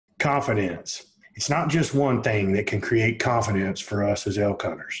confidence. It's not just one thing that can create confidence for us as elk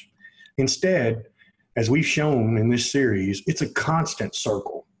hunters. Instead, as we've shown in this series, it's a constant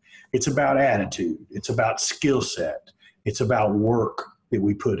circle. It's about attitude. It's about skill set. It's about work that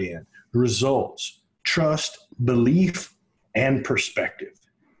we put in, results, trust, belief, and perspective.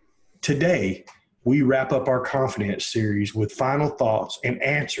 Today, we wrap up our confidence series with final thoughts and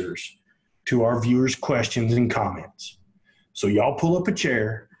answers to our viewers' questions and comments. So y'all pull up a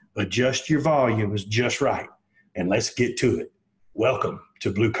chair, adjust your volumes just right, and let's get to it. Welcome to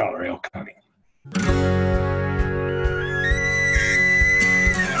Blue Collar Elk Hunting.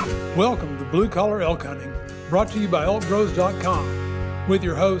 Welcome to Blue Collar Elk Hunting, brought to you by ElkBros.com, with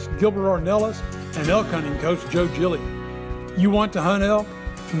your hosts Gilbert Ornelas and elk hunting coach Joe Gilly. You want to hunt elk,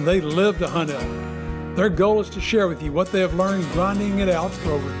 and they live to hunt elk. Their goal is to share with you what they have learned grinding it out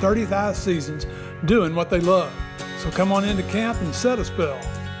for over 35 seasons, doing what they love. So come on into camp and set a spell.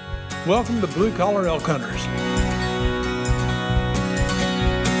 Welcome to Blue Collar Elk Hunters.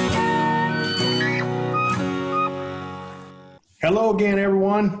 Hello again,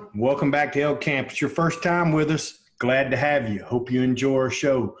 everyone. Welcome back to Elk Camp. It's your first time with us. Glad to have you. Hope you enjoy our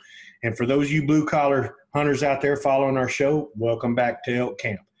show. And for those of you blue collar hunters out there following our show, welcome back to Elk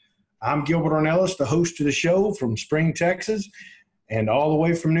Camp. I'm Gilbert Ornelas, the host of the show from Spring, Texas, and all the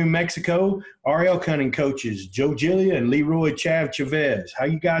way from New Mexico, our elk hunting coaches, Joe Gillia and Leroy Chav Chavez. How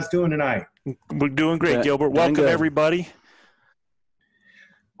you guys doing tonight? We're doing great, Gilbert. Welcome, everybody.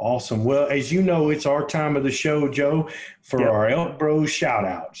 Awesome. Well, as you know, it's our time of the show, Joe, for our ElkBros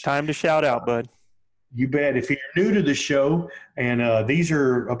shout-outs. Time to shout out, bud. You bet. If you're new to the show, and these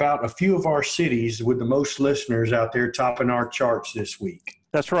are about a few of our cities with the most listeners out there topping our charts this week.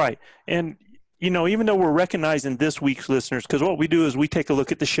 That's right. And, you know, even though we're recognizing this week's listeners, because what we do is we take a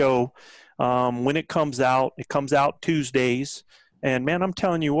look at the show when it comes out. It comes out Tuesdays. And, man, I'm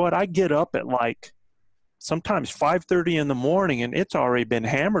telling you what, I get up at like sometimes 5:30 in the morning, and it's already been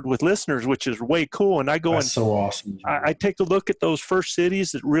hammered with listeners, which is way cool. And I go That's so awesome. I take a look at those first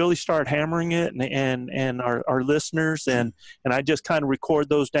cities that really start hammering it, and our listeners, and I just kind of record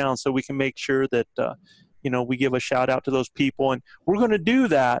those down so we can make sure that we give a shout out to those people, and we're going to do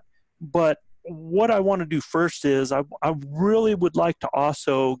that. But what I want to do first is I really would like to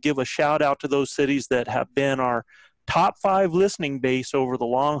also give a shout out to those cities that have been our top 5 listening base over the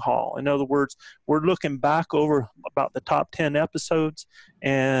long haul. In other words, we're looking back over about the top 10 episodes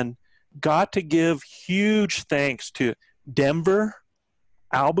and got to give huge thanks to Denver,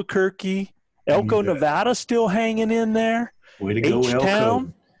 Albuquerque, Elko, Nevada still hanging in there. Way to go,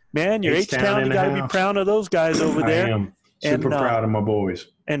 H-Town. Man, your H-Town, you got to be proud of those guys over there. I am super proud of my boys.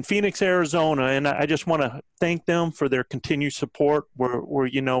 And Phoenix, Arizona, and I just want to thank them for their continued support. We're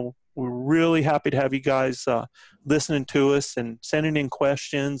really happy to have you guys listening to us and sending in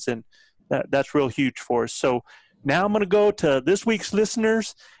questions, and that's real huge for us. So now I'm going to go to this week's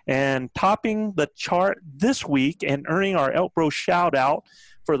listeners, and topping the chart this week and earning our ElkBros shout out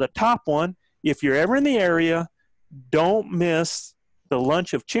for the top one. If you're ever in the area, don't miss the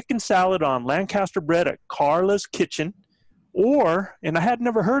lunch of chicken salad on Lancaster bread at Carla's Kitchen, or, and I had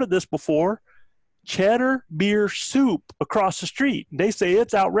never heard of this before, cheddar beer soup across the street. They say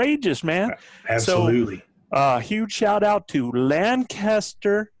it's outrageous, man. Absolutely. So, huge shout out to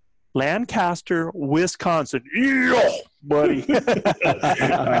Lancaster, Wisconsin. Yeah, buddy.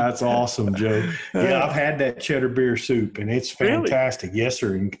 That's awesome, Joe. Yeah, I've had that cheddar beer soup, and it's fantastic. Really? Yes,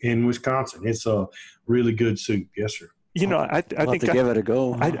 sir. In Wisconsin, it's a really good soup. Yes, sir. You know, I think give it a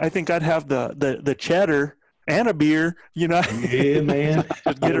go. I think I'd have the cheddar and a beer, Yeah, man.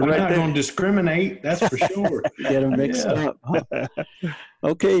 Just get it We're right not there. going to discriminate, that's for sure. Get them mixed up.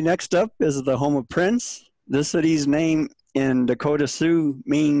 Okay, next up is the home of Prince. This city's name in Dakota Sioux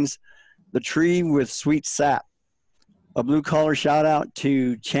means the tree with sweet sap. A blue collar shout out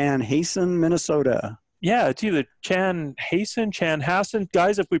to Chanhassen, Minnesota. Yeah, it's either Chanhassen.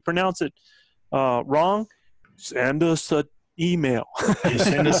 Guys, if we pronounce it wrong, send us an email. You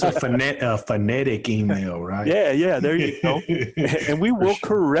send us a phonetic email, right? Yeah, there you go. And we will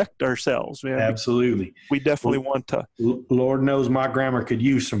correct ourselves, man. Absolutely. We definitely want to. Lord knows my grammar could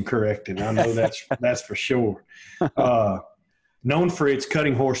use some correcting. I know that's for sure. Known for its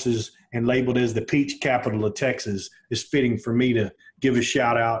cutting horses and labeled as the peach capital of Texas, is fitting for me to give a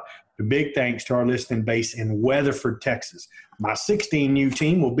shout out. A big thanks to our listening base in Weatherford, Texas. My 16U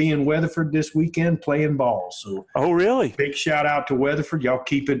team will be in Weatherford this weekend playing ball. So, oh, really? Big shout out to Weatherford. Y'all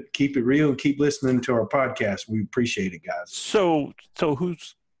keep it real and keep listening to our podcast. We appreciate it, guys. So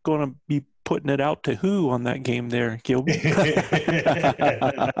who's going to be putting it out to who on that game there, Gilbert?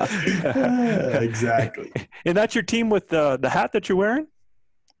 Exactly. And that's your team with the hat that you're wearing?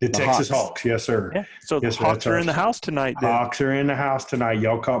 The Texas Hawks. Yes, sir. Yeah. So the yes, sir. Hawks are in the house tonight. Then. Hawks are in the house tonight.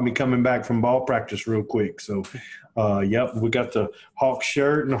 Y'all caught me coming back from ball practice real quick. So, yep, we got the Hawks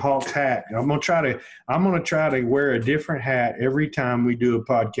shirt and the Hawks hat. I'm gonna try to wear a different hat every time we do a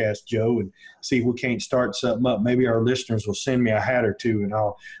podcast, Joe, and see if we can't start something up. Maybe our listeners will send me a hat or two, and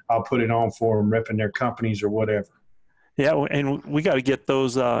I'll put it on for them, repping their companies or whatever. Yeah, and we got to get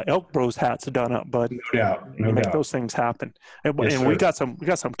those ElkBros hats done up, bud. No doubt, no make doubt. those things happen. And, Yes, and we got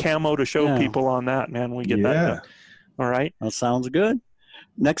some camo to show people on that, man. We get that done. All right. That sounds good.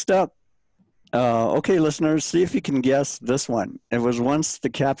 Next up, okay, listeners, see if you can guess this one. It was once the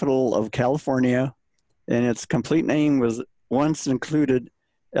capital of California, and its complete name was once included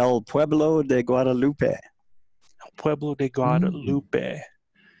El Pueblo de Guadalupe. El Pueblo de Guadalupe.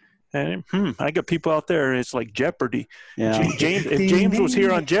 And I got people out there. It's like Jeopardy. Yeah. If James was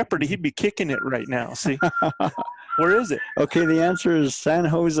here on Jeopardy, he'd be kicking it right now. See, where is it? Okay, the answer is San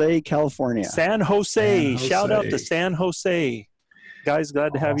Jose, California. San Jose. Shout out to San Jose, guys.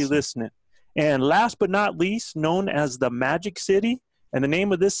 Glad to have you listening. And last but not least, known as the Magic City, and the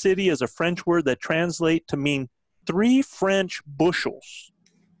name of this city is a French word that translates to mean 3 French bushels.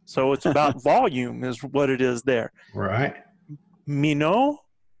 So it's about volume, is what it is there. Right. Minot.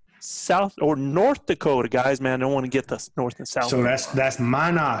 South or North Dakota, guys, man. I don't want to get the North and South. So that's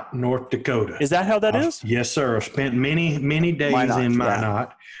Minot, North Dakota. Is that how that is? Yes, sir. I've spent many days in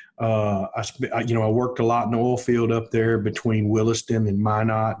Minot. Yeah. I worked a lot in the oil field up there between Williston and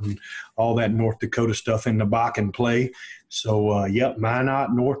Minot and all that North Dakota stuff in the Bakken play. So,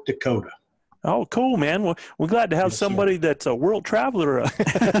 Minot, North Dakota. Oh, cool, man. Well, we're glad to have somebody that's a world traveler.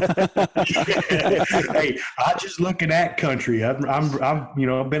 Hey, I just look at that country. I've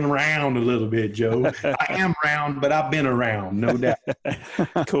been around a little bit, Joe. I am round, but I've been around, no doubt.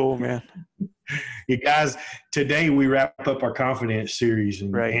 Cool, man. You guys, today we wrap up our confidence series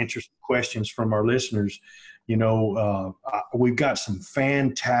and answer some questions from our listeners. We've got some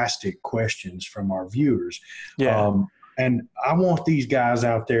fantastic questions from our viewers. Yeah. And I want these guys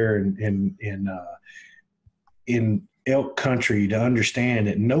out there in elk country to understand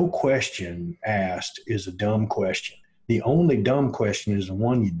that no question asked is a dumb question. The only dumb question is the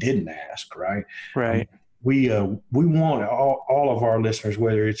one you didn't ask, right? Right. We want all of our listeners,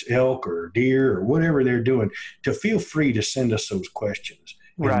 whether it's elk or deer or whatever they're doing, to feel free to send us those questions.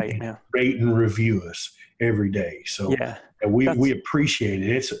 And rate and review us every day. So we appreciate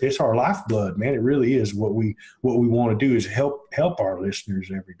it. It's our lifeblood, man. It really is. What we want to do is help our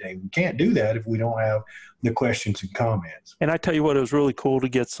listeners every day. We can't do that if we don't have the questions and comments. And I tell you what, it was really cool to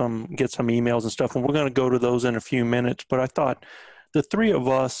get some emails and stuff, and we're going to go to those in a few minutes. But I thought the three of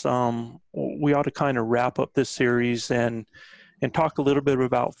us, we ought to kind of wrap up this series and talk a little bit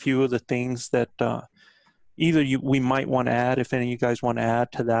about a few of the things that we might want to add, if any of you guys want to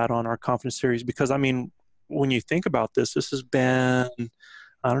add to that on our confidence series. Because, I mean, when you think about this has been,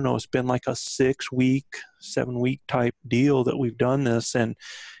 I don't know, it's been like a 6-week, 7-week type deal that we've done this.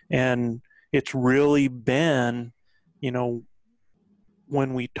 And it's really been,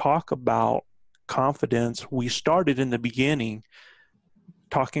 when we talk about confidence, we started in the beginning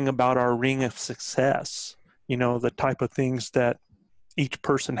talking about our ring of success, the type of things that each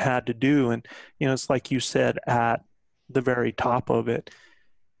person had to do. And, it's like you said at the very top of it,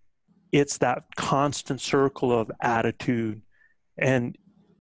 it's that constant circle of attitude and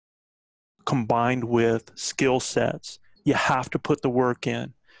combined with skill sets. You have to put the work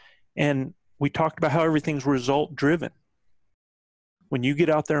in. And we talked about how everything's result driven. When you get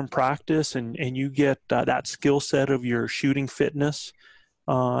out there and practice and you get that skill set of your shooting fitness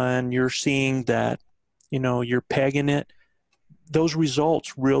and you're seeing that, you're pegging it, those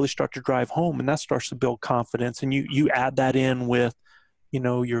results really start to drive home, and that starts to build confidence. And you add that in with,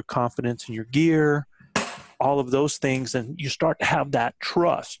 your confidence in your gear, all of those things, and you start to have that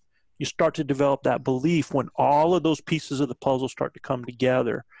trust. You start to develop that belief when all of those pieces of the puzzle start to come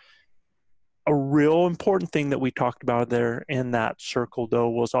together. A real important thing that we talked about there in that circle, though,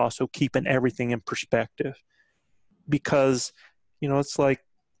 was also keeping everything in perspective. Because, it's like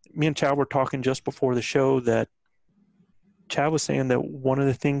me and Chad were talking just before the show that Chad was saying that one of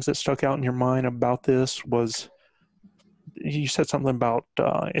the things that stuck out in your mind about this was you said something about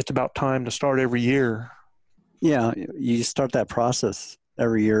it's about time to start every year. Yeah, you start that process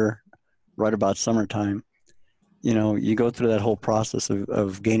every year right about summertime. You go through that whole process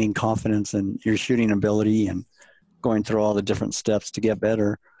of gaining confidence in your shooting ability and going through all the different steps to get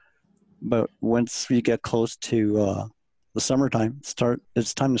better. But once you get close to the summertime,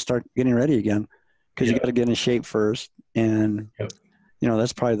 it's time to start getting ready again, because you got to get in shape first. And,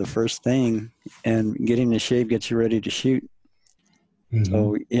 that's probably the first thing. And getting in shape gets you ready to shoot.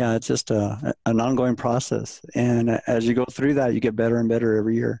 So yeah, it's just an ongoing process. And as you go through that, you get better and better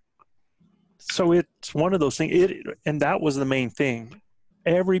every year. So it's one of those things, and that was the main thing.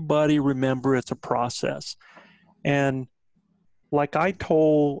 Everybody remember it's a process. And like I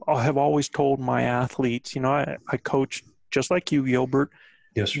have always told my athletes, I coach just like you, Gilbert.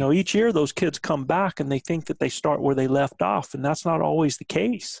 Yes. Each year those kids come back and they think that they start where they left off, and that's not always the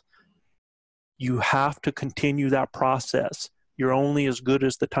case. You have to continue that process. You're only as good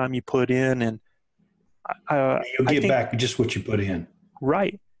as the time you put in, and you'll get back just what you put in.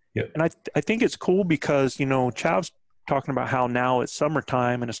 Right. Yep. And I think it's cool because, Chav's talking about how now it's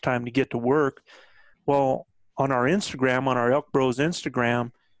summertime and it's time to get to work. Well, on our Instagram, on our ElkBros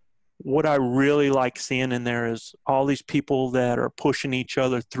Instagram, what I really like seeing in there is all these people that are pushing each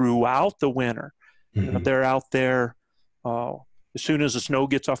other throughout the winter. They're out there as soon as the snow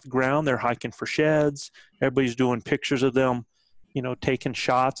gets off the ground, they're hiking for sheds. Everybody's doing pictures of them, taking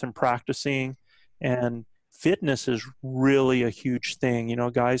shots and practicing. And fitness is really a huge thing,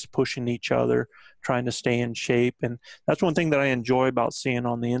 guys pushing each other, trying to stay in shape. And that's one thing that I enjoy about seeing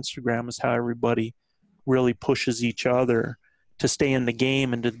on the Instagram is how everybody really pushes each other to stay in the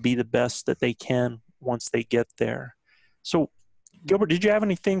game and to be the best that they can once they get there. So, Gilbert, did you have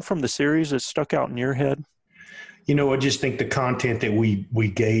anything from the series that stuck out in your head? I just think the content that we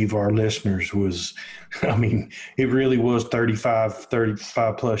gave our listeners was, it really was 35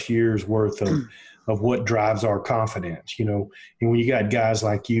 plus years worth of what drives our confidence, and when you got guys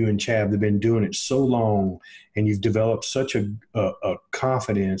like you and Chav that have been doing it so long and you've developed such a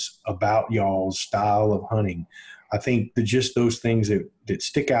confidence about y'all's style of hunting, I think that just those things that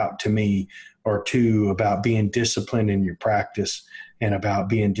stick out to me are two about being disciplined in your practice and about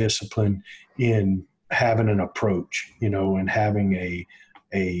being disciplined in having an approach, and having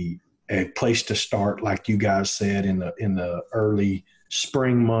a place to start, like you guys said, in the early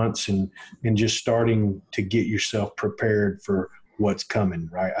spring months and just starting to get yourself prepared for what's coming,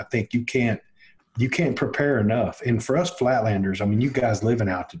 right? I think you can't prepare enough. And for us Flatlanders, you guys live in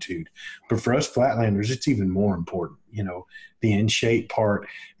altitude, but for us Flatlanders, it's even more important, the in shape part,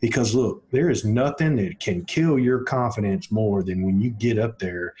 because look, there is nothing that can kill your confidence more than when you get up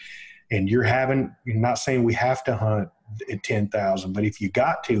there and you're not saying we have to hunt at 10,000, but if you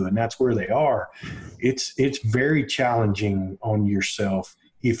got to, and that's where they are, it's very challenging on yourself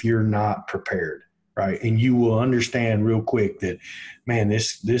if you're not prepared, right? And you will understand real quick that, man,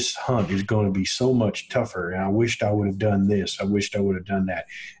 this hunt is going to be so much tougher. And I wished I would have done this. I wished I would have done that.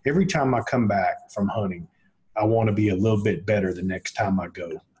 Every time I come back from hunting, I want to be a little bit better the next time I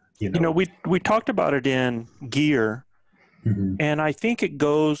go. We talked about it in gear. Mm-hmm. And I think it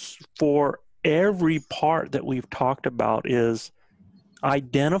goes for every part that we've talked about is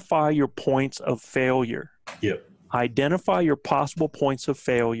identify your points of failure. Yep. Identify your possible points of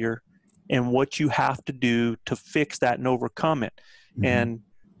failure and what you have to do to fix that and overcome it. Mm-hmm. And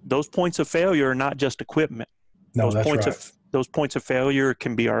those points of failure are not just equipment. No, those that's points right. Those points of failure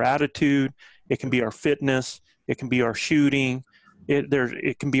can be our attitude. It can be our fitness. It can be our shooting.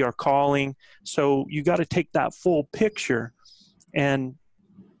 It can be our calling. So you got to take that full picture, and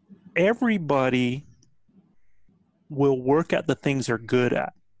everybody will work at the things they're good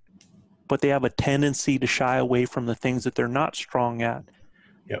at, but they have a tendency to shy away from the things that they're not strong at.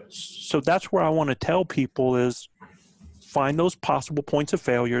 Yep. So that's where I want to tell people is find those possible points of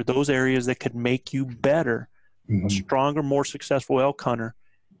failure, those areas that could make you better, a stronger, more successful elk hunter.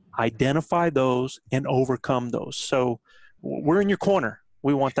 Identify those and overcome those. So we're in your corner.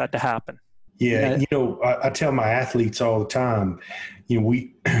 We want that to happen. Yeah. I tell my athletes all the time,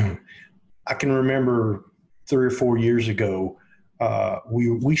 I can remember 3 or 4 years ago,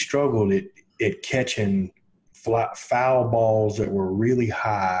 we struggled at catching foul balls that were really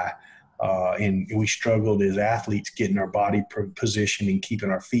high. And we struggled as athletes getting our body positioned and keeping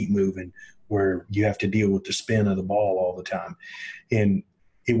our feet moving, where you have to deal with the spin of the ball all the time. And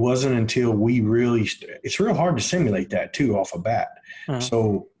it wasn't until it's real hard to simulate that too off a bat. Uh-huh.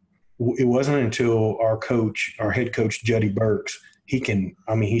 So it wasn't until our head coach, Juddy Burks,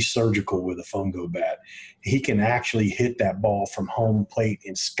 he's surgical with a fungo bat. He can actually hit that ball from home plate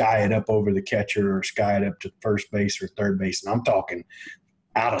and sky it up over the catcher or sky it up to first base or third base. And I'm talking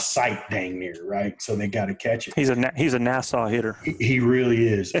out of sight dang near, right? So they got to catch it. He's a NASA hitter. He really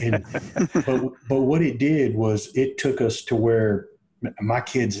is. And, but what it did was it took us to where my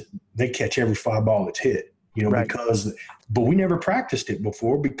kids, they catch every fly ball that's hit, right. But we never practiced it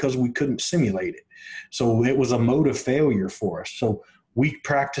before because we couldn't simulate it. So it was a mode of failure for us. So we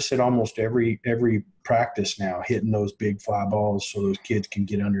practice it almost every practice now, hitting those big fly balls so those kids can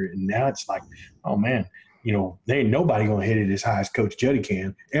get under it. And now it's like, oh man, there ain't nobody going to hit it as high as Coach Juddy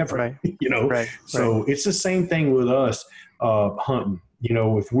can ever, Right. So it's the same thing with us hunting.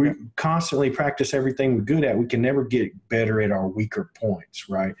 If we constantly practice everything we're good at, we can never get better at our weaker points,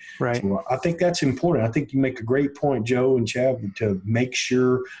 right? Right. So I think that's important. I think you make a great point, Joe and Chad, to make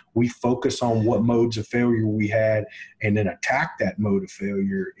sure we focus on what modes of failure we had and then attack that mode of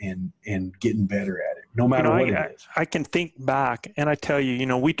failure and getting better at it, no matter what it is. I can think back, and I tell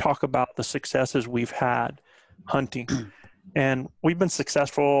you, we talk about the successes we've had hunting, and we've been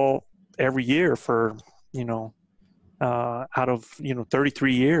successful every year for, out of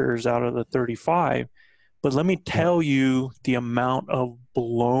 33 years out of the 35. But let me tell you the amount of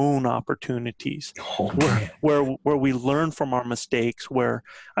blown opportunities where we learn from our mistakes.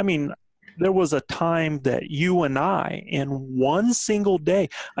 There was a time that you and I, in one single day,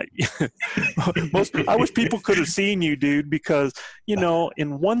 I wish people could have seen you, dude, because in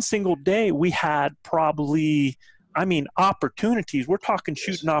one single day we had probably, opportunities. We're talking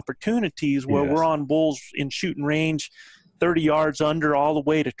shooting opportunities where we're on bulls in shooting range 30 yards under all the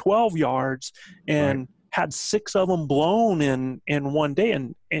way to 12 yards and had 6 of them blown in one day.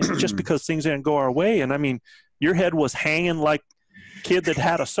 And just because things didn't go our way. And your head was hanging like a kid that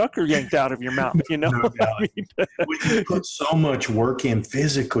had a sucker yanked out of your mouth, No doubt. You put so much work in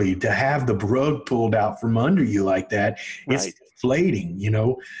physically to have the rug pulled out from under you like that. It's deflating,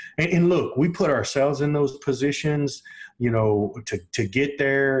 and look, we put ourselves in those positions, to get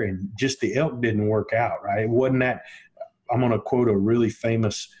there, and just the elk didn't work out, right? It wasn't that. I'm going to quote a really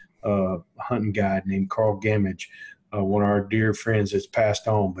famous hunting guide named Carl Gamage, one of our dear friends that's passed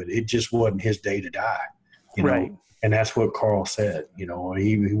on, but it just wasn't his day to die, Right. And that's what Carl said. He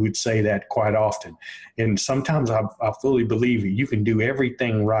would say that quite often. And sometimes I fully believe you can do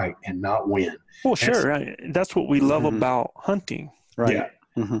everything right and not win. Well, sure. That's what we love about hunting. Right. Yeah.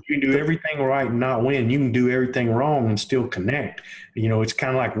 Mm-hmm. You can do everything right and not win. You can do everything wrong and still connect. It's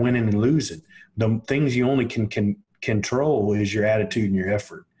kind of like winning and losing. The things you only can control is your attitude and your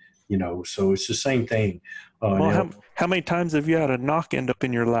effort. So it's the same thing. How many times have you had a knock end up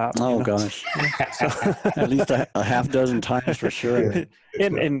in your lap? Oh, gosh. At least a half dozen times for sure.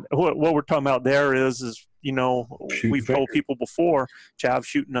 And what we're talking about there is we've told people before, Chav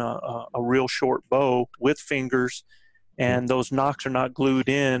shooting a real short bow with fingers, and those nocks are not glued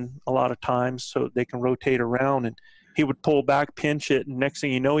in a lot of times, so they can rotate around. And he would pull back, pinch it, and next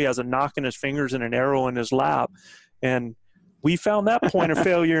thing you know, he has a knock in his fingers and an arrow in his lap. And we found that point of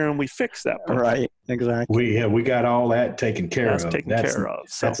failure, and we fixed that point. Right, exactly. We got all that taken care of.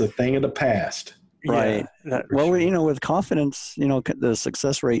 That's a thing of the past. Right. With confidence, the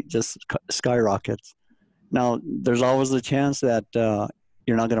success rate just skyrockets. Now, there's always a chance that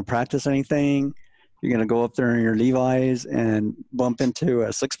you're not going to practice anything. You're going to go up there in your Levi's and bump into a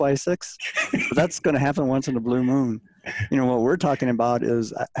 6x6. But that's going to happen once in a blue moon. What we're talking about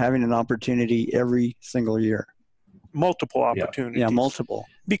is having an opportunity every single year. Multiple opportunities. Yeah, multiple.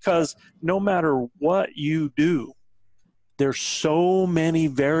 Because no matter what you do, there's so many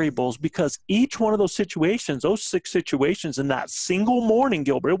variables, because each one of those situations, those 6 situations in that single morning,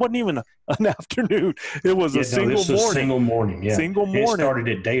 Gilbert, it wasn't even an afternoon. It was a single morning. Single morning, yeah. Single morning. It started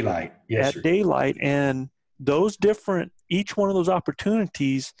at daylight. Yes, at daylight. And each one of those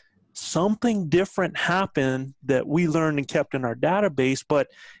opportunities, something different happened that we learned and kept in our database, but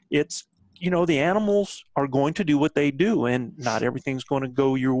it's, the animals are going to do what they do, and not everything's going to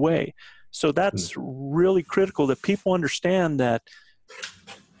go your way. So that's really critical that people understand that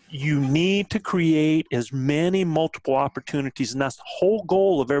you need to create as many multiple opportunities, and that's the whole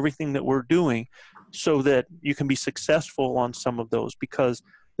goal of everything that we're doing, so that you can be successful on some of those, because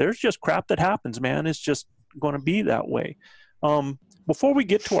there's just crap that happens, man. It's just going to be that way. Before we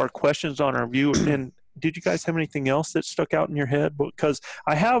get to our questions on our view, and did you guys have anything else that stuck out in your head? Because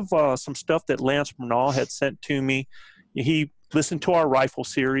I have some stuff that Lance Bernal had sent to me. He listened to our rifle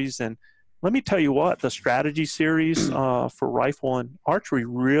series, and let me tell you what, the strategy series for rifle and archery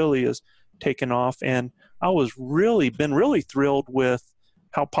really has taken off. And I was been really thrilled with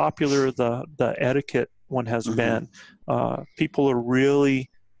how popular the etiquette one has been. People are really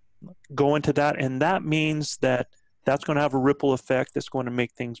going to that, and that means that's going to have a ripple effect that's going to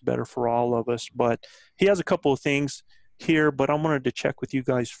make things better for all of us. But he has a couple of things here, but I wanted to check with you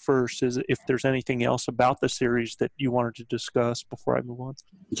guys first, is if there's anything else about the series that you wanted to discuss before I move on.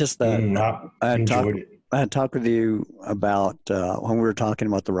 Just that I had talked with you about when we were talking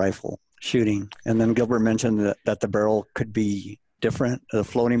about the rifle shooting, and then Gilbert mentioned that the barrel could be different, a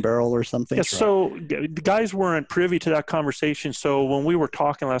floating barrel or something. Yeah, so the guys weren't privy to that conversation. So when we were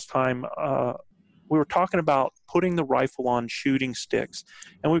talking last time, we were talking about putting the rifle on shooting sticks,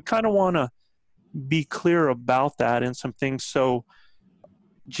 and we kind of want to be clear about that and some things. So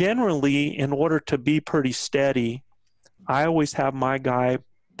generally, in order to be pretty steady, I always have my guy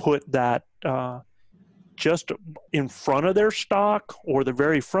put that just in front of their stock or the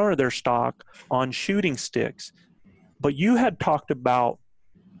very front of their stock on shooting sticks. But you had talked about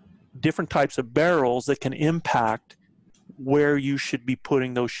different types of barrels that can impact where you should be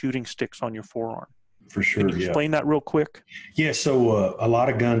putting those shooting sticks on your forearm. For sure. Can you explain that real quick? Yeah. So a lot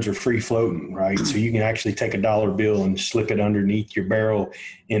of guns are free floating, right? So you can actually take a dollar bill and slip it underneath your barrel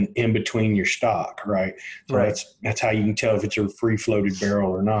in between your stock, right? So Right. that's how you can tell if it's a free floated barrel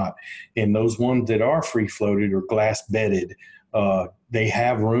or not. And those ones that are free floated or glass bedded, they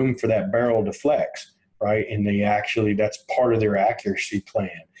have room for that barrel to flex, right? And that's part of their accuracy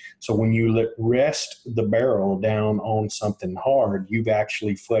plan. So when you rest the barrel down on something hard, you've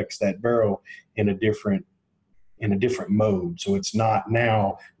actually flexed that barrel in a different mode. So it's not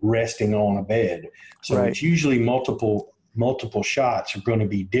now resting on a bed. So Right. It's usually multiple shots are going to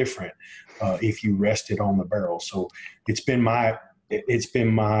be different if you rest it on the barrel. So it's been my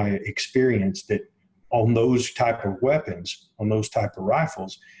experience that on those type of weapons, on those type of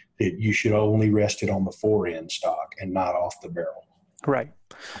rifles, that you should only rest it on the fore-end stock and not off the barrel. Right.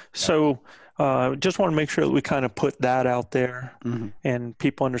 So just want to make sure that we kind of put that out there and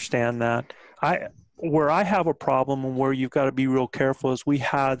people understand that. Where I have a problem and where you've got to be real careful is we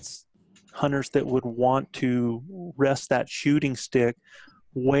had hunters that would want to rest that shooting stick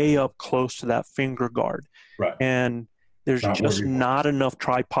way up close to that finger guard. Right. And there's just not enough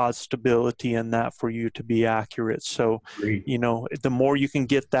tripod stability in that for you to be accurate. So, you know, the more you can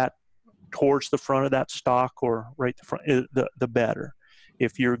get that towards the front of that stock or right the front, the better.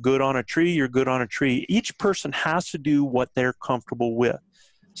 If you're good on a tree, you're good on a tree. Each person has to do what they're comfortable with.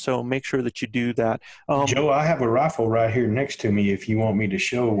 So make sure that you do that. Joe, I have a rifle right here next to me. If you want me to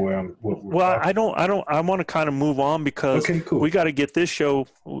show where I'm. I want to kind of move on because we got to get this show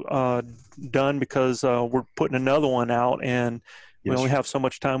done because we're putting another one out and we only have so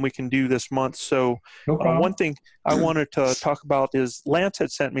much time we can do this month. So one thing I wanted to talk about is Lance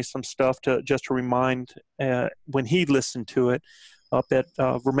had sent me some stuff just to remind when he listened to it up at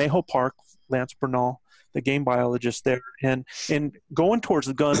Vermejo Park, Lance Bernal, the game biologist there. And going towards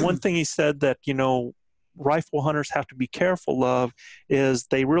the gun, one thing he said that, you know, rifle hunters have to be careful of is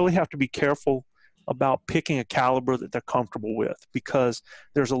they really have to be careful about picking a caliber that they're comfortable with, because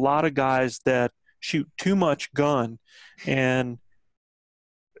there's a lot of guys that shoot too much gun and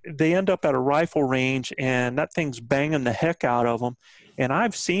they end up at a rifle range and that thing's banging the heck out of them. And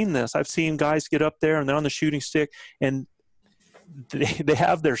I've seen this. I've seen guys get up there and they're on the shooting stick and they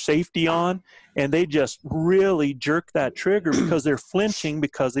have their safety on and they just really jerk that trigger because they're flinching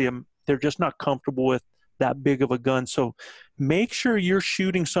because they're just not comfortable with that big of a gun. So make sure you're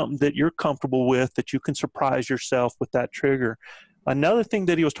shooting something that you're comfortable with, that you can surprise yourself with that trigger. Another thing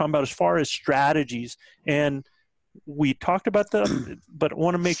that he was talking about as far as strategies, and we talked about that, but I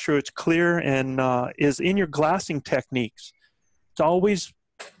want to make sure it's clear, and is in your glassing techniques. It's always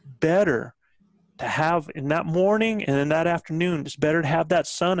better to have in that morning and in that afternoon, it's better to have that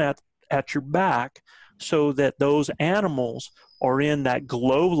sun at your back so that those animals are in that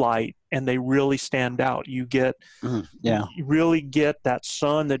glow light and they really stand out. You get, you really get that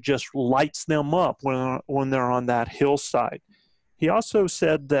sun that just lights them up when they're on that hillside. He also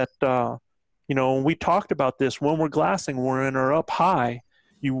said that, you know, when we talked about this, when we're glassing, we're in or up high,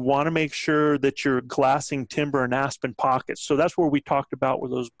 you want to make sure that you're glassing timber and aspen pockets. So that's where we talked about where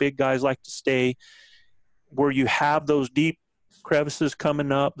those big guys like to stay, where you have those deep crevices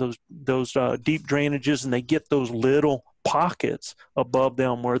coming up, those deep drainages, and they get those little pockets above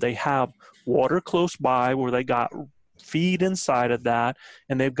them where they have water close by, where they got feed inside of that,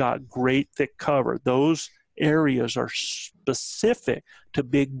 and they've got great thick cover. Those areas are specific to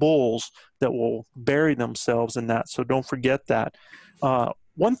big bulls that will bury themselves in that. So don't forget that.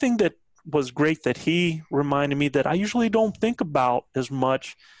 One thing that was great that he reminded me that I usually don't think about as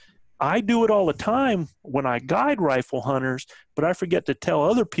much, I do it all the time when I guide rifle hunters, but I forget to tell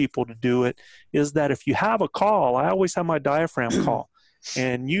other people to do it, is that if you have a call, I always have my diaphragm call.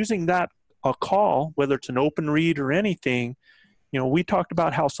 And using that, a call, whether it's an open read or anything, you know, we talked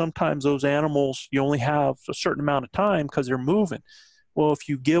about how sometimes those animals, you only have a certain amount of time because they're moving. Well, if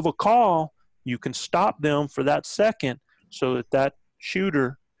you give a call, you can stop them for that second so that that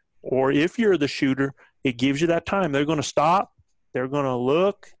shooter, or if you're the shooter, it gives you that time. They're going to stop. They're going to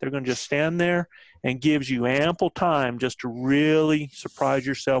look. They're going to just stand there and gives you ample time just to really surprise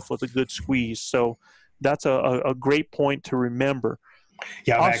yourself with a good squeeze. So that's a great point to remember.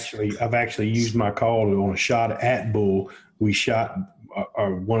 Yeah, I've actually used my call on a shot at bull. We shot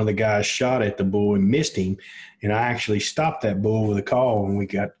one of the guys shot at the bull and missed him, and I actually stopped that bull with a call, and we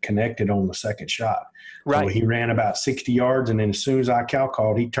got connected on the second shot. Right. So he ran about 60 yards, and then as soon as I cow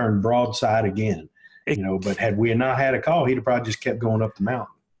called, he turned broadside again. But had we not had a call, he'd have probably just kept going up the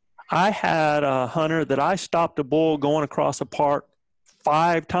mountain. I had a hunter that I stopped a bull going across a park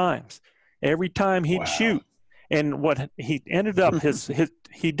 5 times. Every time he'd shoot. And what he ended up,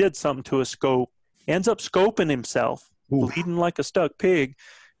 he did something to his scope, ends up scoping himself, bleeding like a stuck pig.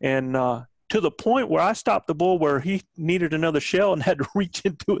 And to the point where I stopped the bull where he needed another shell and had to reach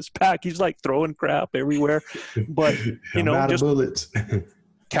into his pack. He's like throwing crap everywhere. But, just bullets.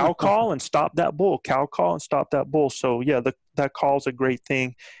 cow call and stop that bull, cow call and stop that bull. So, yeah, that call's a great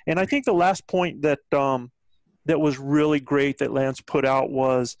thing. And I think the last point that was really great that Lance put out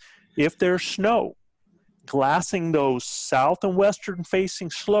was if there's snow, glassing those south and western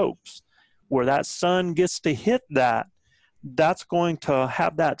facing slopes where that sun gets to hit that's going to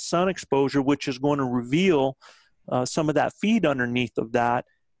have that sun exposure, which is going to reveal some of that feed underneath of that.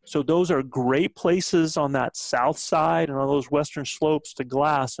 So those are great places on that south side and on those western slopes to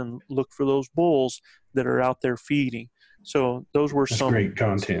glass and look for those bulls that are out there feeding. So those were some great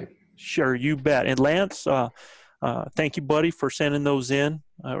content. Sure, you bet. And Lance, thank you, buddy, for sending those in.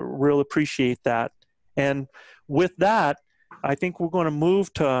 I really appreciate that. And with that, I think we're going to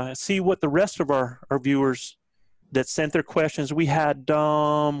move to see what the rest of our viewers that sent their questions. We had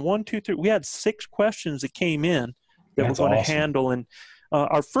 6 questions that came in that we're going to handle. And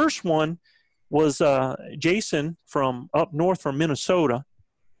our first one was Jason from up north from Minnesota.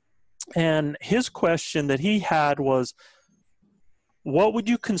 And his question that he had was, what would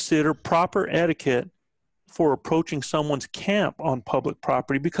you consider proper etiquette for approaching someone's camp on public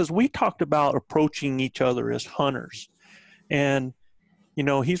property? Because we talked about approaching each other as hunters. And,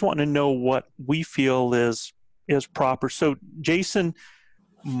 he's wanting to know what we feel is proper. So Jason,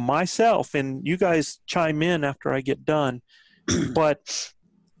 myself, and you guys chime in after I get done, but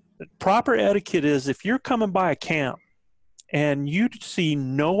proper etiquette is if you're coming by a camp and you see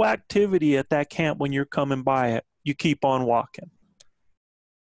no activity at that camp when you're coming by it, you keep on walking.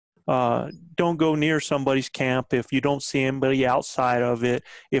 Don't go near somebody's camp if you don't see anybody outside of it.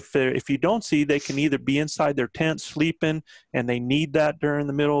 If you don't see, they can either be inside their tent sleeping and they need that during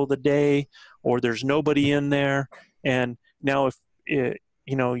the middle of the day, or there's nobody in there. And now if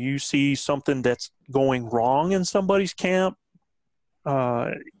you see something that's going wrong in somebody's camp,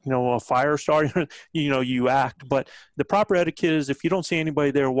 a fire starting, you act. But the proper etiquette is if you don't see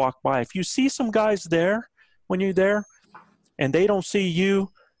anybody there, walk by. If you see some guys there when you're there and they don't see you,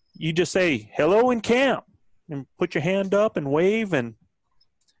 you just say, hello in camp, and put your hand up and wave, and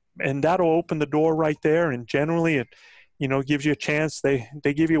that'll open the door right there. And generally it, gives you a chance. They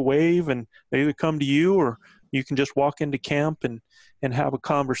give you a wave and they either come to you or you can just walk into camp and have a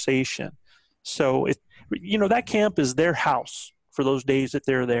conversation. So that camp is their house for those days that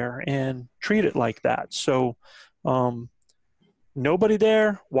they're there, and treat it like that. So nobody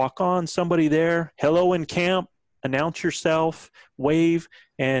there, walk on, somebody there, hello in camp, announce yourself, wave,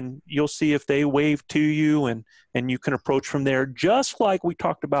 and you'll see if they wave to you, and you can approach from there, just like we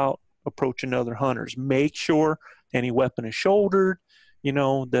talked about approaching other hunters. Make sure any weapon is shouldered,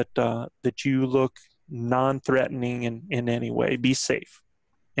 that you look non-threatening in any way. Be safe.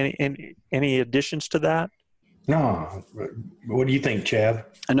 Any additions to that? No. What do you think, Chad?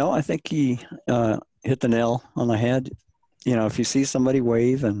 I think he hit the nail on the head. If you see somebody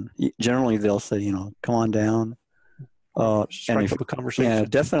wave, and generally they'll say, come on down. Strike up a conversation. Yeah,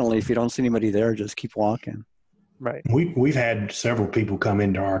 definitely. If you don't see anybody there, just keep walking. Right. We've had several people come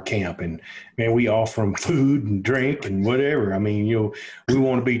into our camp, and man, we offer them food and drink and whatever. I mean, we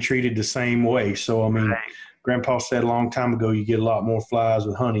want to be treated the same way. So, I mean, right. Grandpa said a long time ago, you get a lot more flies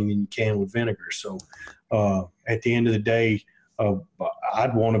with honey than you can with vinegar. So, at the end of the day,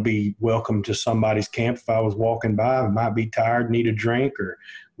 I'd want to be welcome to somebody's camp if I was walking by. I might be tired, need a drink or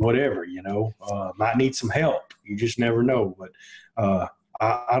whatever, might need some help. You just never know. But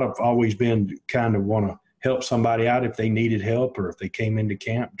I'd have always been kind of want to help somebody out if they needed help, or if they came into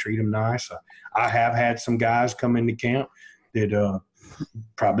camp, treat them nice. I have had some guys come into camp that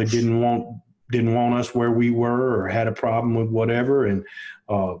probably didn't want us where we were, or had a problem with whatever, and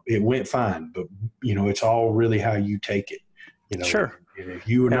it went fine. But it's all really how you take it. Sure. And if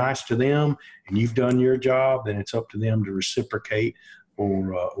you were nice to them and you've done your job, then it's up to them to reciprocate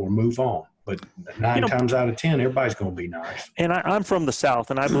or move on. But 9 times out of 10, everybody's going to be nice. And I'm from the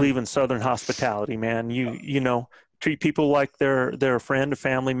South, and I believe in Southern hospitality, man. treat people like they're a friend, a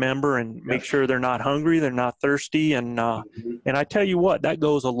family member, and make sure they're not hungry, they're not thirsty, and I tell you what, that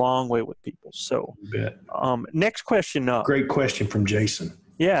goes a long way with people. So, next question up. Great question from Jason.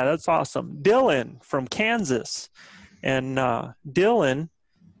 Yeah, that's awesome. Dylan from Kansas, and Dylan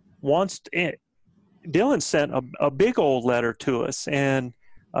sent a big old letter to us, and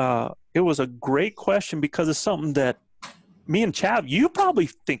it was a great question because it's something that me and Chav, you probably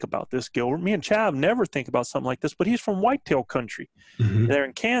think about this, Gilbert. Me and Chav never think about something like this, but he's from whitetail country there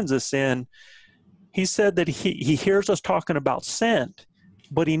in Kansas, and he said that he hears us talking about scent,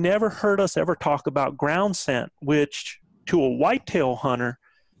 but he never heard us ever talk about ground scent, which to a whitetail hunter,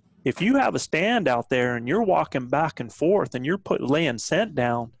 if you have a stand out there and you're walking back and forth and you're laying scent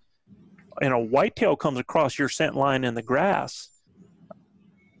down and a whitetail comes across your scent line in the grass,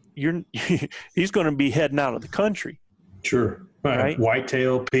 he's going to be heading out of the country. Sure. Right.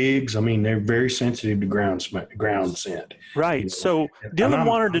 Whitetail, pigs, I mean, they're very sensitive to ground scent. Right. You know? So Dylan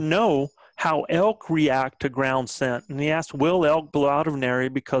wanted to know how elk react to ground scent. And he asked, will elk blow out of an area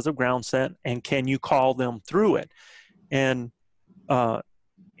because of ground scent? And can you call them through it? And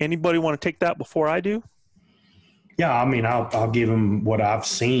anybody want to take that before I do? Yeah, I mean, I'll give them what I've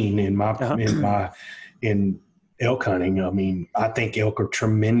seen in elk hunting. I mean, I think elk are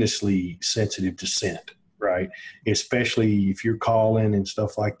tremendously sensitive to scent, right? Especially if you're calling and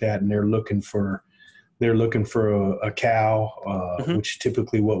stuff like that, and they're looking for a cow, which is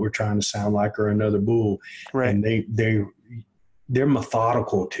typically what we're trying to sound like, or another bull. Right. And they're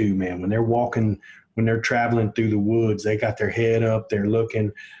methodical too, man. When they're walking, when they're traveling through the woods, they got their head up, they're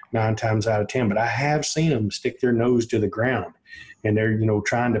looking 9 times out of 10. But I have seen them stick their nose to the ground, and they're,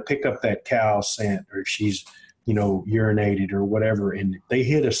 trying to pick up that cow scent, or if she's, urinated or whatever. And if they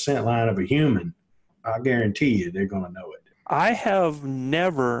hit a scent line of a human, I guarantee you they're going to know it. I have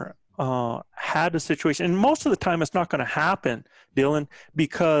never had a situation, and most of the time it's not going to happen, Dylan,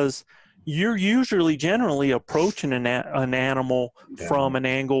 because you're generally approaching an animal from an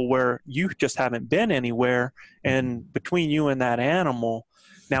angle where you just haven't been anywhere, and between you and that animal,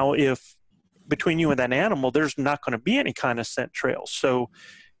 now if between you and that animal there's not going to be any kind of scent trail. So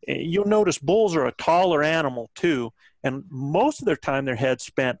you'll notice bulls are a taller animal too, and most of their time their head's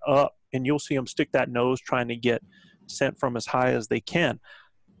bent up, and you'll see them stick that nose trying to get scent from as high as they can.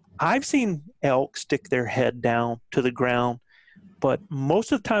 I've seen elk stick their head down to the ground, but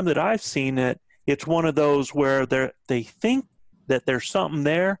most of the time that I've seen it, it's one of those where they think that there's something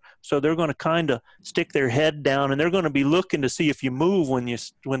there, so they're going to kind of stick their head down, and they're going to be looking to see if you move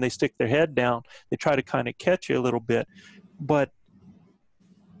when they stick their head down. They try to kind of catch you a little bit. But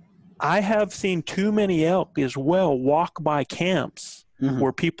I have seen too many elk as well walk by camps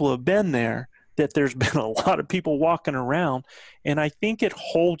where people have been there, that there's been a lot of people walking around, and I think it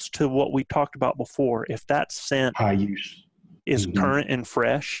holds to what we talked about before. If that scent high use is current and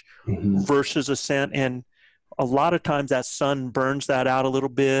fresh versus a scent, and a lot of times that sun burns that out a little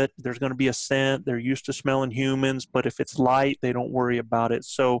bit, there's going to be a scent. They're used to smelling humans, but if it's light, they don't worry about it.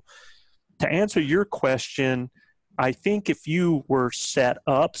 So to answer your question, I think if you were set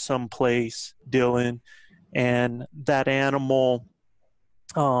up someplace, Dylan, and that animal,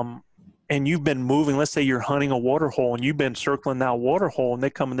 and you've been moving, let's say you're hunting a water hole and you've been circling that water hole, and they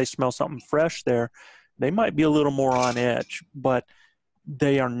come and they smell something fresh there, they might be a little more on edge, but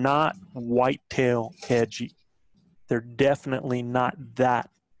they are not whitetail edgy. They're definitely not that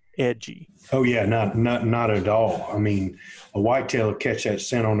edgy. Oh yeah, not at all. I mean, a whitetail will catch that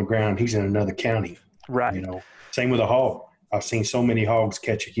scent on the ground, he's in another county. Right. Same with a hog. I've seen so many hogs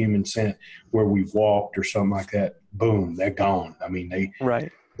catch a human scent where we've walked or something like that. Boom, they're gone. I mean,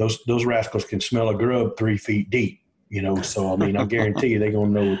 those rascals can smell a grub 3 feet deep. So I mean, I guarantee you they're gonna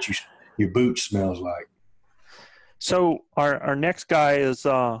know what your boot smells like. So our next guy is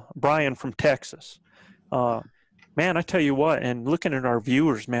Brian from Texas. Man, I tell you what, and looking at our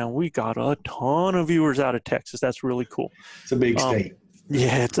viewers, man, we got a ton of viewers out of Texas. That's really cool. It's a big state.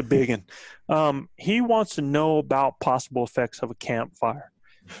 Yeah, it's a big one. He wants to know about possible effects of a campfire.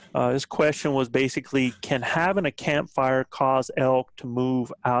 His question was basically, can having a campfire cause elk to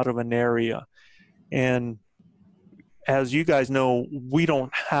move out of an area? And as you guys know, we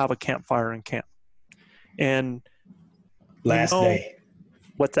don't have a campfire in camp. And last day.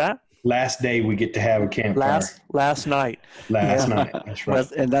 What's that? Last day we get to have a campfire. Last night. Last night. That's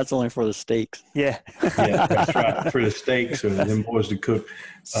right. And that's only for the steaks. Yeah. Yeah, that's right. For the steaks, or them boys to cook.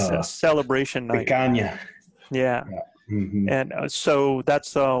 Celebration night. Picanha. Yeah. And so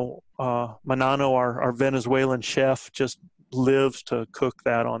that's Manano, our Venezuelan chef, just lives to cook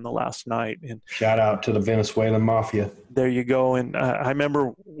that on the last night. And shout out to the Venezuelan mafia. There you go. And I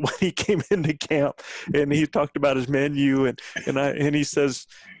remember when he came into camp and he talked about his menu, and he says,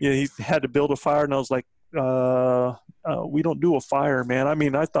 he had to build a fire, and I was like, we don't do a fire, man. I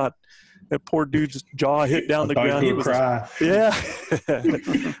mean, I thought that poor dude's jaw hit down the ground. He was cry. Yeah.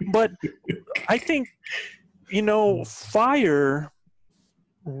 But I think, fire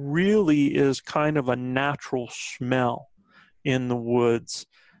really is kind of a natural smell in the woods.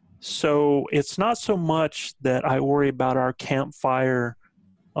 So it's not so much that I worry about our campfire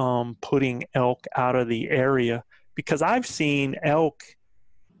putting elk out of the area, because I've seen elk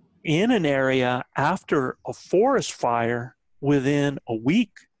in an area after a forest fire within a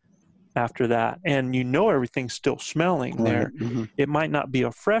week after that, and everything's still smelling there. Mm-hmm. It might not be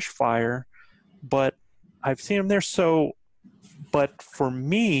a fresh fire, but I've seen them there. So, but for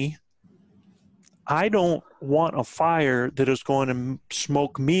me, I don't want a fire that is going to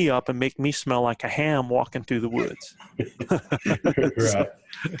smoke me up and make me smell like a ham walking through the woods. Right.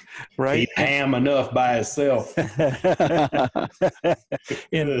 Right. Eat ham enough by itself. and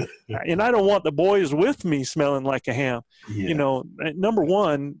I don't want the boys with me smelling like a ham. Yeah. Number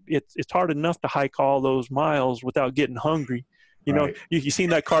one, it's hard enough to hike all those miles without getting hungry. Right. You seen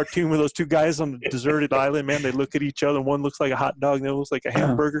that cartoon with those two guys on the deserted island, man? They look at each other. One looks like a hot dog, and the other looks like a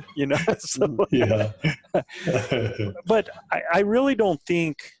hamburger, So, yeah. But I really don't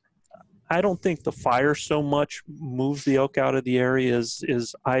think the fire so much moves the elk out of the area.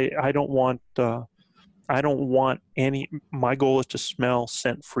 I don't want any. My goal is to smell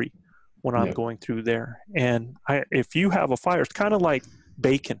scent free when I'm going through there. And if you have a fire, it's kind of like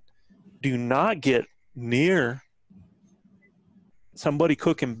bacon. Do not get near somebody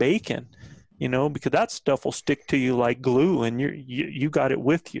cooking bacon, because that stuff will stick to you like glue, and you got it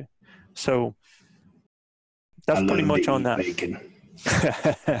with you. So that's pretty much on that. Bacon.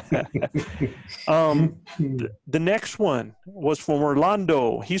 The next one was from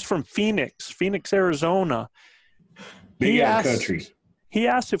Orlando. He's from Phoenix, Arizona. Big out country. He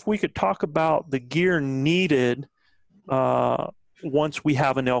asked if we could talk about the gear needed once we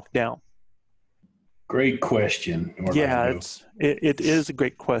have an elk down. Great question, Orlando. Yeah, it is a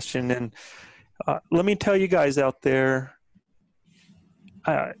great question. And let me tell you guys out there,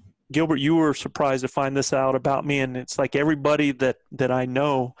 Gilbert, you were surprised to find this out about me, and it's like everybody that I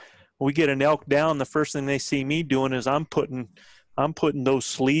know, when we get an elk down, the first thing they see me doing is I'm putting those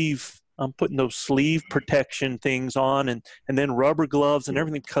sleeve protection things on, and then rubber gloves and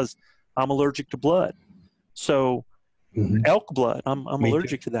everything, because I'm allergic to blood. So elk blood, I'm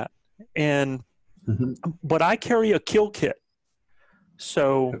allergic to that. And but I carry a kill kit.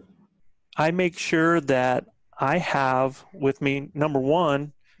 So I make sure that I have with me, number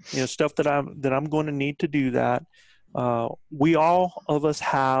one, stuff that I'm going to need to do that. We all of us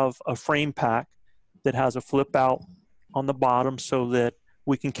have a frame pack that has a flip out on the bottom so that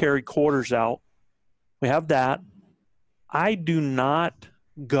we can carry quarters out. We have that. I do not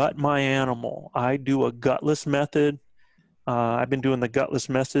gut my animal. I do a gutless method. I've been doing the gutless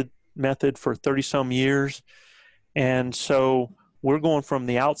method for 30 some years. And so we're going from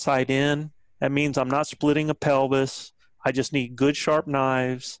the outside in. That means I'm not splitting a pelvis. I just need good sharp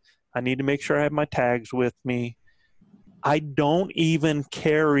knives. I need to make sure I have my tags with me. I don't even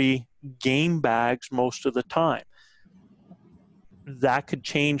carry game bags most of the time. That could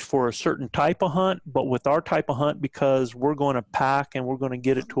change for a certain type of hunt, but with our type of hunt, because we're going to pack and we're going to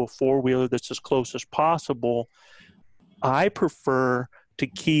get it to a four-wheeler that's as close as possible, I prefer to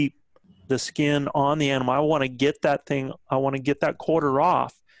keep the skin on the animal. I want to get that quarter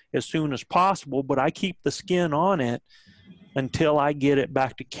off as soon as possible, but I keep the skin on it until I get it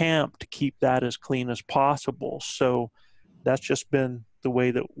back to camp to keep that as clean as possible. So that's just been the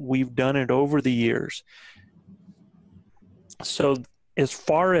way that we've done it over the years. So as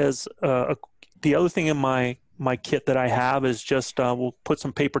far as the other thing in my kit that I have is just we'll put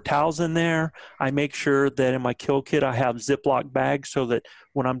some paper towels in there. I make sure that in my kill kit I have Ziploc bags so that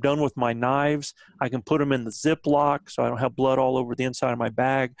when I'm done with my knives, I can put them in the Ziploc so I don't have blood all over the inside of my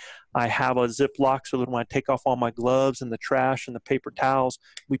bag. I have a Ziploc so that when I take off all my gloves and the trash and the paper towels,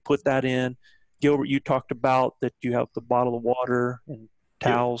 we put that in. Gilbert, you talked about that you have the bottle of water and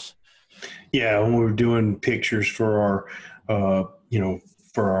towels. Yeah, when we're doing pictures for our,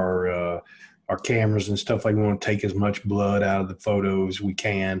 our cameras and stuff, like we want to take as much blood out of the photo as we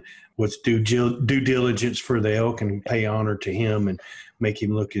can. Let's do due diligence for the elk and pay honor to him and make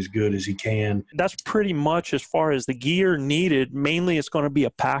him look as good as he can. That's pretty much as far as the gear needed. Mainly it's going to be a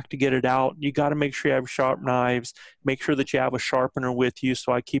pack to get it out. You got to make sure you have sharp knives. Make sure that you have a sharpener with you.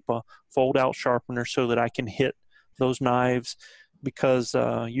 So I keep a fold out sharpener so that I can hit those knives, because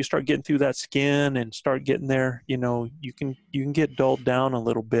you start getting through that skin and start getting there, you know, you can get dulled down a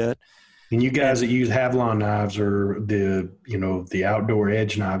little bit. And you guys that use Havalon knives or the outdoor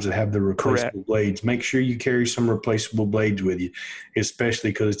edge knives that have the replaceable blades, make sure you carry some replaceable blades with you,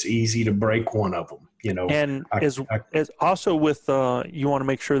 especially because it's easy to break one of them. You know, and as also with you want to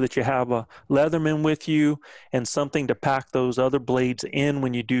make sure that you have a Leatherman with you and something to pack those other blades in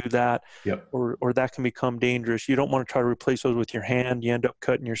when you do that. Yep. Or that can become dangerous. You don't want to try to replace those with your hand. You end up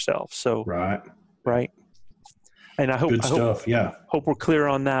cutting yourself. So right. And I hope hope we're clear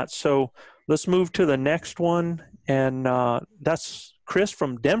on that. So let's move to the next one, and that's Chris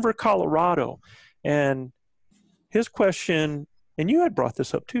from Denver, Colorado, and his question. And you had brought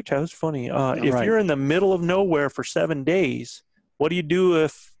this up too, Chad. It's funny. If you're in the middle of nowhere for 7 days, what do you do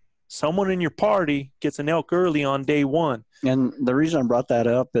if someone in your party gets an elk early on day 1? And the reason I brought that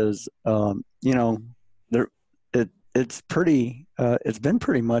up is, it's been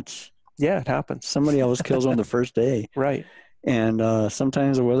pretty much. Yeah, it happens. Somebody else kills on the first day. Right. And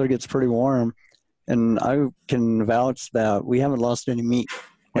sometimes the weather gets pretty warm. And I can vouch that we haven't lost any meat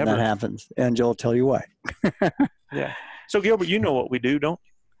when that happens. And Joe will tell you why. Yeah. So, Gilbert, you know what we do, don't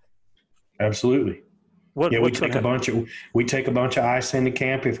you? Absolutely. We take a bunch of ice into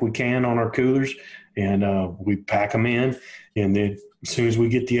camp if we can on our coolers, and we pack them in. And then as soon as we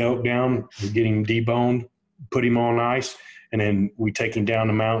get the elk down, we get him deboned, put him on ice, and then we take him down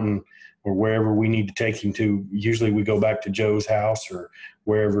the mountain or wherever we need to take him to. Usually we go back to Joe's house or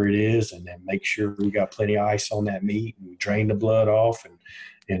wherever it is, and then make sure we got plenty of ice on that meat, and we drain the blood off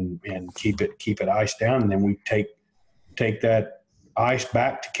and keep it iced down. And then we take that ice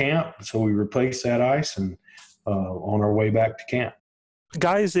back to camp. So we replace that ice and on our way back to camp.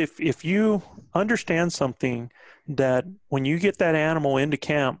 Guys, if you understand something, that when you get that animal into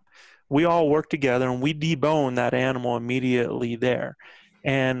camp, we all work together and we debone that animal immediately there.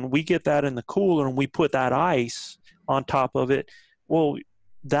 And we get that in the cooler and we put that ice on top of it. Well,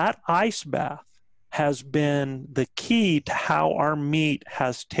 that ice bath has been the key to how our meat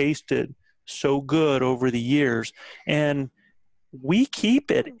has tasted so good over the years. And we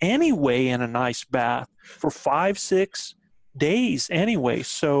keep it anyway in an ice bath for 5-6 days anyway.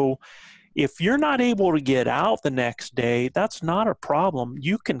 So if you're not able to get out the next day, that's not a problem.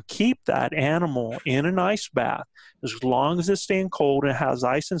 You can keep that animal in an ice bath as long as it's staying cold and it has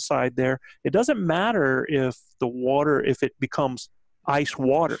ice inside there. It doesn't matter if it becomes ice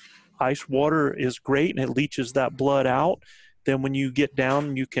water. Ice water is great and it leaches that blood out. Then when you get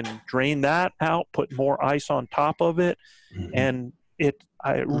down, you can drain that out, put more ice on top of it, and it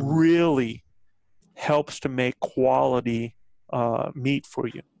really helps to make quality meat for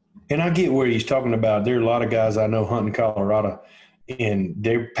you. And I get where he's talking about. There are a lot of guys I know hunting Colorado, and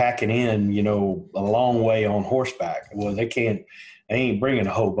they're packing in, a long way on horseback. Well, they ain't bringing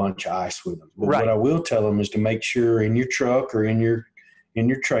a whole bunch of ice with them. But what I will tell them is to make sure in your truck or in your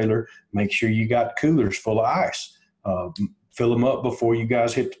trailer, make sure you got coolers full of ice. Fill them up before you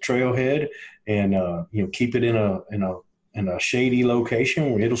guys hit the trailhead, and keep it in a shady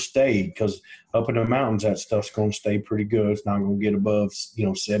location where it'll stay, because up in the mountains that stuff's going to stay pretty good. It's not going to get above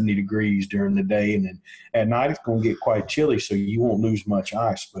 70 degrees during the day, and then at night it's going to get quite chilly, so you won't lose much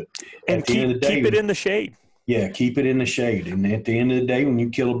ice. But at the end of the day, keep it in the shade. Yeah, keep it in the shade. And at the end of the day, when you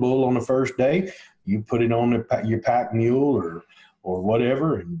kill a bull on the first day, you put it on your pack mule or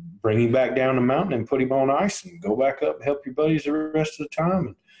whatever, and bring him back down the mountain and put him on ice and go back up and help your buddies the rest of the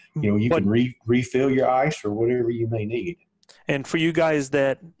time. And, you can refill your ice or whatever you may need. And for you guys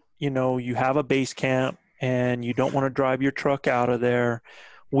that, you have a base camp and you don't want to drive your truck out of there,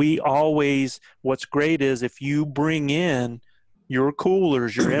 what's great is if you bring in your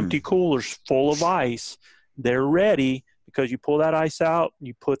coolers, your empty coolers full of ice, they're ready, because you pull that ice out,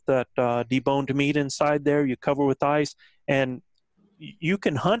 you put that deboned meat inside there, you cover with ice, and you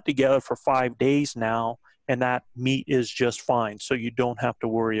can hunt together for 5 days now, and that meat is just fine. So you don't have to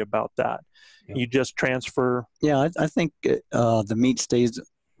worry about that. Yeah. You just transfer. Yeah, I think the meat stays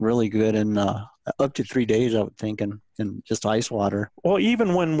really good in up to 3 days, I would think, in just ice water. Well,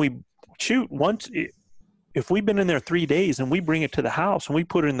 even when we shoot, if we've been in there 3 days and we bring it to the house and we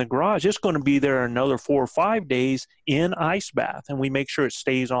put it in the garage, it's going to be there another 4 or 5 days in ice bath. And we make sure it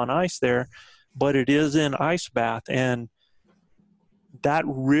stays on ice there, but it is in ice bath. And that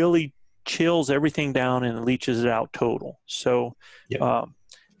really chills everything down and leaches it out total. So,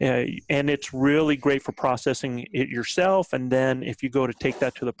 And it's really great for processing it yourself. And then if you go to take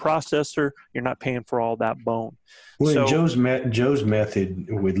that to the processor, you're not paying for all that bone. Well, So, Joe's method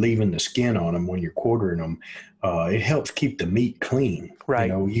with leaving the skin on them when you're quartering them, it helps keep the meat clean. Right.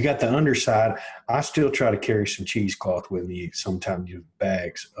 You know, you got the underside. I still try to carry some cheesecloth with me. Sometimes use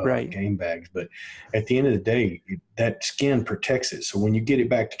bags, Right. game bags. But at the end of the day, that skin protects it. So when you get it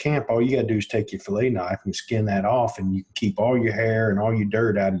back to camp, all you got to do is take your fillet knife and skin that off, and you can keep all your hair and all your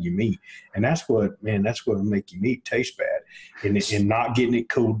dirt out of your meat. And that's what will make your meat taste bad, and not getting it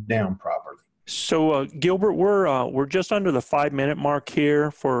cooled down properly. So Gilbert, we're just under the 5-minute mark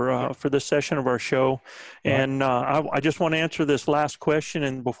here for this session of our show, and I just want to answer this last question,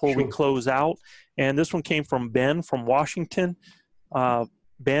 and before we close out. And this one came from Ben from Washington.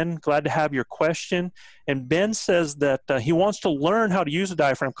 Ben, glad to have your question. And Ben says that he wants to learn how to use a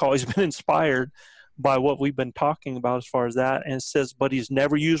diaphragm call. He's been inspired by what we've been talking about as far as that, and it says, but he's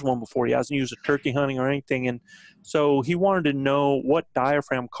never used one before. He hasn't used a turkey hunting or anything, and so he wanted to know what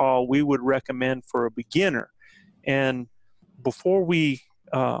diaphragm call we would recommend for a beginner. And before we're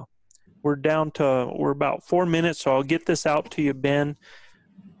about 4 minutes, so I'll get this out to you, Ben.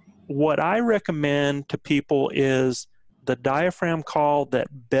 What I recommend to people is the diaphragm call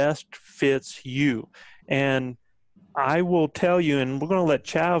that best fits you. And I will tell you, and we're going to let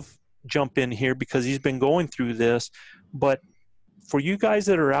Chav jump in here because he's been going through this, but for you guys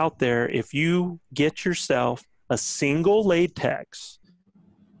that are out there, if you get yourself a single latex,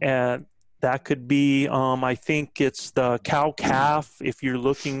 and that could be, I think it's the cow calf, if you're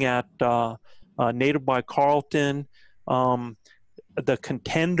looking at Native by Carlton, the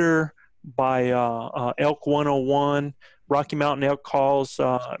Contender by Elk 101, Rocky Mountain Elk Calls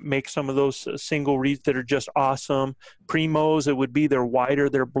make some of those single reeds that are just awesome. Primos, it would be they're whiter,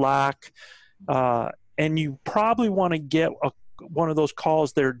 they're black. And you probably want to get one of those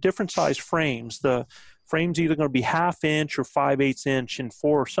calls. They're different size frames. The frame's either going to be 1/2 inch or 5/8 inch. And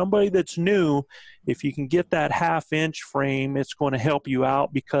for somebody that's new, if you can get that 1/2 inch frame, it's going to help you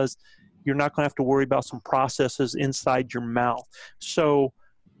out because you're not going to have to worry about some processes inside your mouth. So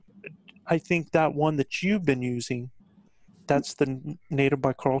I think that one that you've been using, that's the Native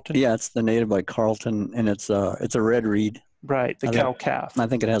by Carlton? Yeah, it's the Native by Carlton, and it's a red reed. Right, the cow calf. I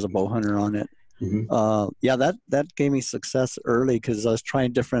think it has a bow hunter on it. Mm-hmm. Yeah, that gave me success early because I was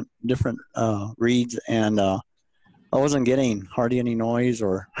trying different reeds, and I wasn't getting hardly any noise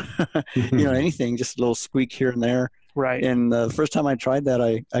or anything, just a little squeak here and there. Right. And the first time I tried that,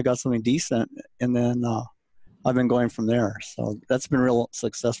 I got something decent, and then I've been going from there. So that's been real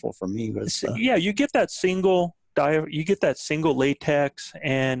successful for me. Yeah, you get that single latex,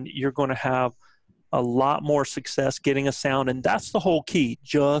 and you're going to have a lot more success getting a sound, and that's the whole key.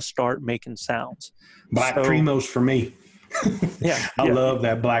 Just start making sounds. Black Primos for me. I love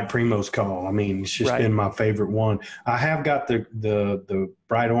that Black Primos call. I mean, it's just been my favorite one. I have got the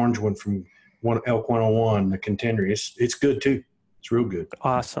bright orange one from Elk 101, the Contender. It's good too. It's real good.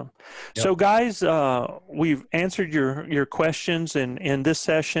 Awesome. Yep. So guys, we've answered your questions in this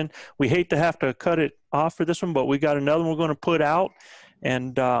session. We hate to have to cut it off for this one, but we got another one we're going to put out.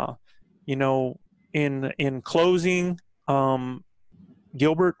 And, in closing,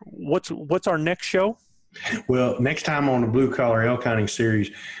 Gilbert, what's our next show? Well, next time on the Blue Collar Elk Hunting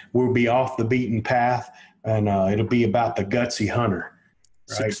Series, we'll be off the beaten path, and it'll be about the gutsy hunter.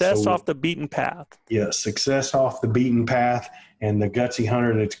 Right? Success off the beaten path. Yeah, success off the beaten path, and the gutsy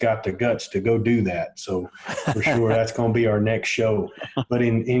hunter that's got the guts to go do that. So for sure, that's going to be our next show. But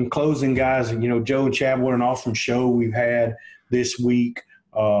in closing, guys, Joe and Chad, what an awesome show we've had this week.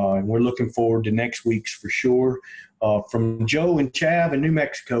 And we're looking forward to next week's for sure. From Joe and Chav in New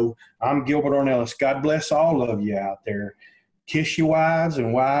Mexico, I'm Gilbert Ornelas. God bless all of you out there. Kiss your wives,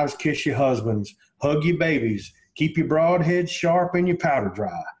 and wives kiss your husbands. Hug your babies. Keep your broadheads sharp and your powder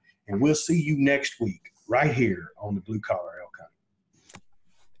dry. And we'll see you next week right here on the Blue Collar Elk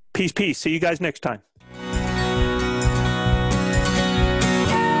Hunting. Peace. See you guys next time.